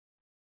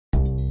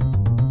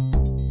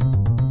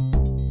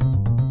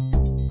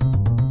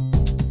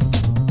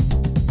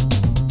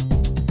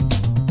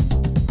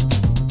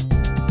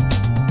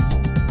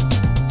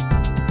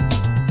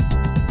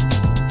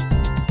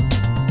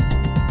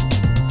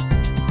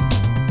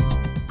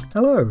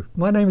Hello,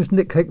 my name is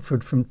Nick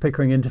Hickford from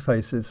Pickering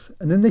Interfaces,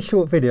 and in this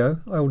short video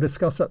I will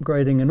discuss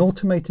upgrading an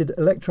automated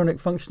electronic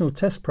functional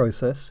test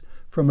process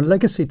from a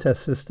legacy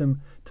test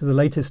system to the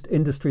latest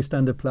industry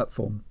standard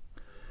platform.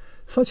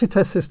 Such a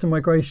test system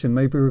migration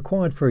may be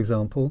required, for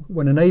example,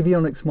 when an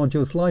avionics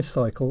module's life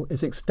cycle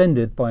is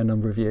extended by a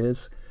number of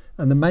years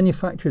and the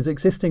manufacturer's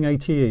existing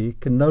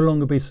ATE can no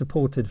longer be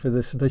supported for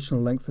this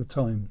additional length of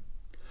time.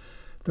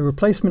 The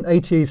replacement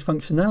ATE's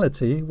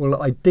functionality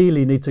will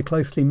ideally need to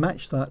closely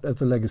match that of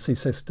the legacy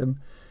system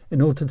in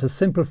order to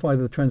simplify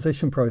the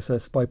transition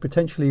process by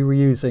potentially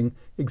reusing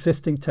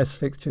existing test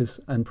fixtures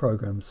and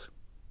programs.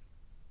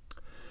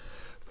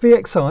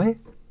 VXI,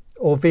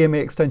 or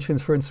VME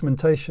Extensions for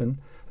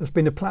Instrumentation, has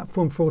been a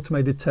platform for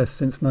automated tests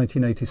since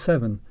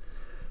 1987.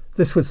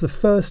 This was the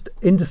first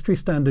industry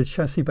standard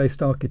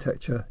chassis-based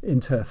architecture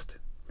in test.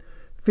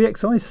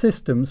 VXI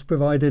systems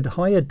provided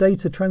higher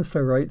data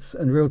transfer rates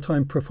and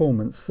real-time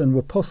performance than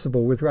were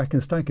possible with rack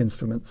and stack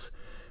instruments,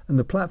 and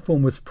the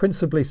platform was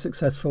principally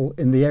successful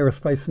in the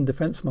aerospace and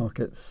defense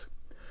markets.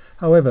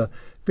 However,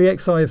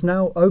 VXI is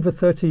now over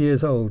 30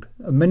 years old,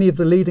 and many of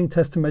the leading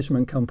test and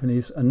measurement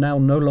companies are now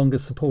no longer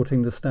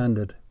supporting the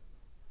standard.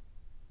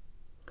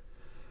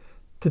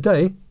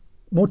 Today,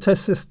 more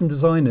test system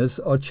designers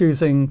are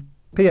choosing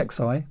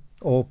PXI,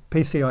 or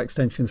PCI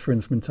extensions for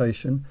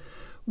instrumentation,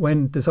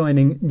 when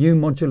designing new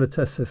modular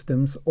test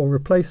systems or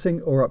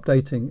replacing or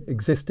updating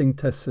existing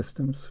test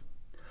systems.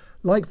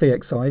 Like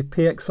VXI,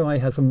 PXI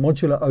has a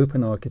modular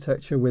open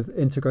architecture with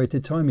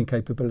integrated timing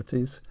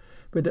capabilities,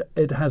 but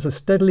it has a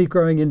steadily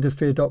growing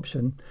industry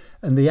adoption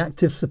and the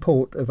active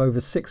support of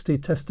over 60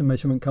 test and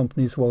measurement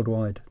companies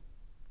worldwide.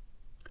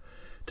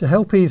 To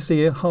help ease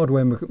the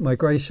hardware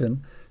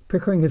migration,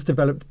 Pickering has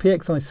developed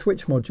PXI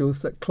switch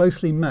modules that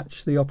closely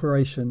match the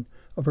operation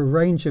of a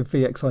range of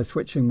VXI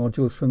switching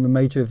modules from the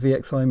major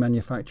VXI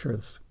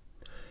manufacturers.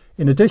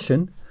 In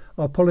addition,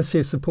 our policy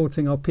of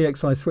supporting our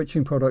PXI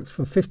switching products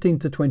for 15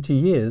 to 20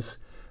 years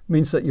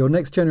means that your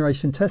next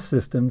generation test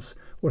systems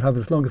will have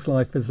as long a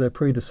life as their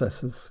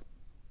predecessors.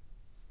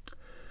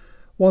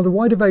 While the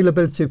wide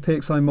availability of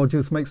PXI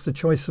modules makes the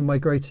choice of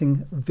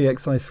migrating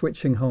VXI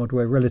switching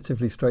hardware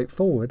relatively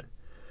straightforward,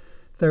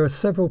 there are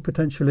several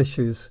potential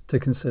issues to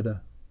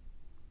consider.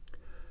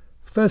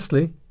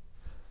 Firstly,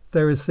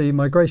 there is the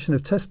migration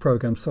of test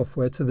program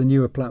software to the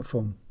newer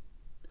platform.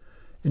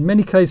 In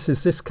many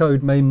cases, this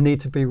code may need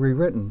to be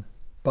rewritten,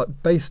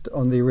 but based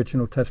on the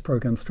original test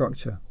program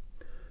structure.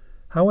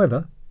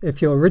 However,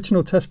 if your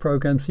original test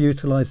programs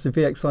utilize the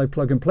VXI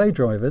plug-and-play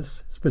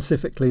drivers,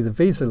 specifically the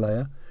Visa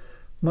layer,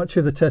 much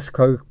of the test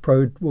code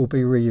will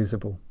be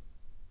reusable.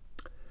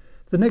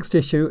 The next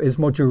issue is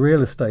module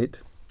real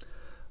estate.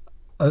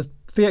 A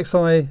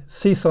VXI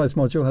C-size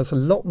module has a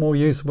lot more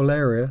usable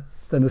area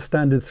than a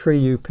standard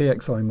 3U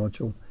PXI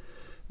module,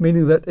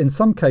 meaning that in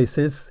some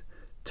cases,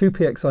 2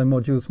 PXI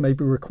modules may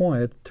be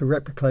required to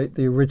replicate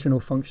the original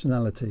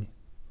functionality.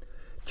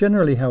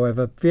 Generally,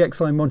 however,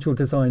 VXI module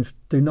designs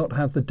do not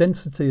have the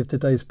density of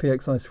today's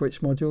PXI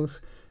switch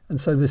modules, and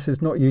so this is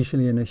not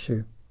usually an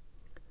issue.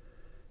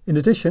 In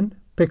addition,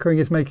 Pickering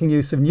is making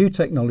use of new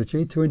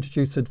technology to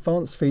introduce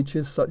advanced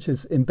features such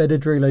as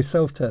embedded relay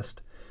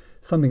self-test,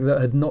 something that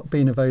had not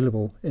been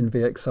available in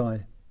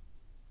VXI.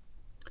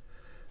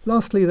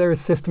 Lastly, there is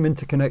system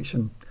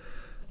interconnection.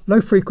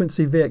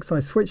 Low-frequency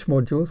VXI switch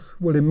modules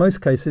will in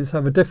most cases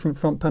have a different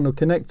front panel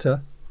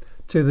connector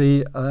to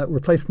the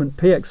replacement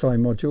PXI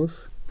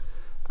modules,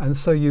 and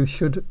so you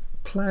should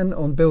plan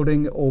on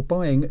building or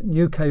buying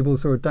new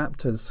cables or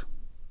adapters.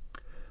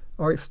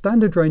 Our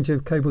standard range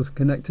of cables and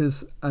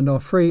connectors and our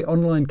free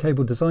online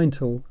cable design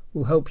tool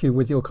will help you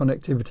with your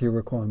connectivity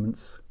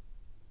requirements.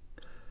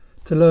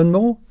 To learn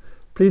more,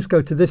 please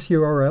go to this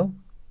URL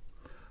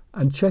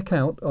and check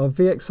out our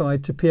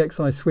VXI to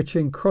PXI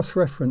switching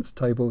cross-reference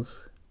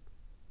tables.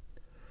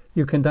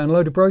 You can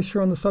download a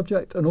brochure on the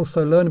subject and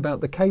also learn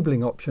about the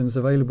cabling options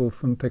available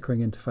from Pickering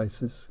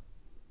Interfaces.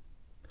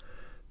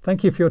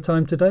 Thank you for your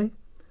time today.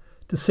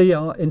 To see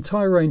our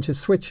entire range of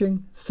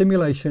switching,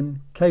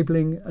 simulation,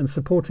 cabling and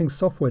supporting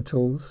software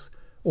tools,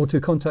 or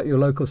to contact your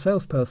local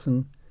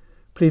salesperson,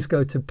 please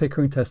go to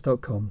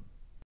pickeringtest.com.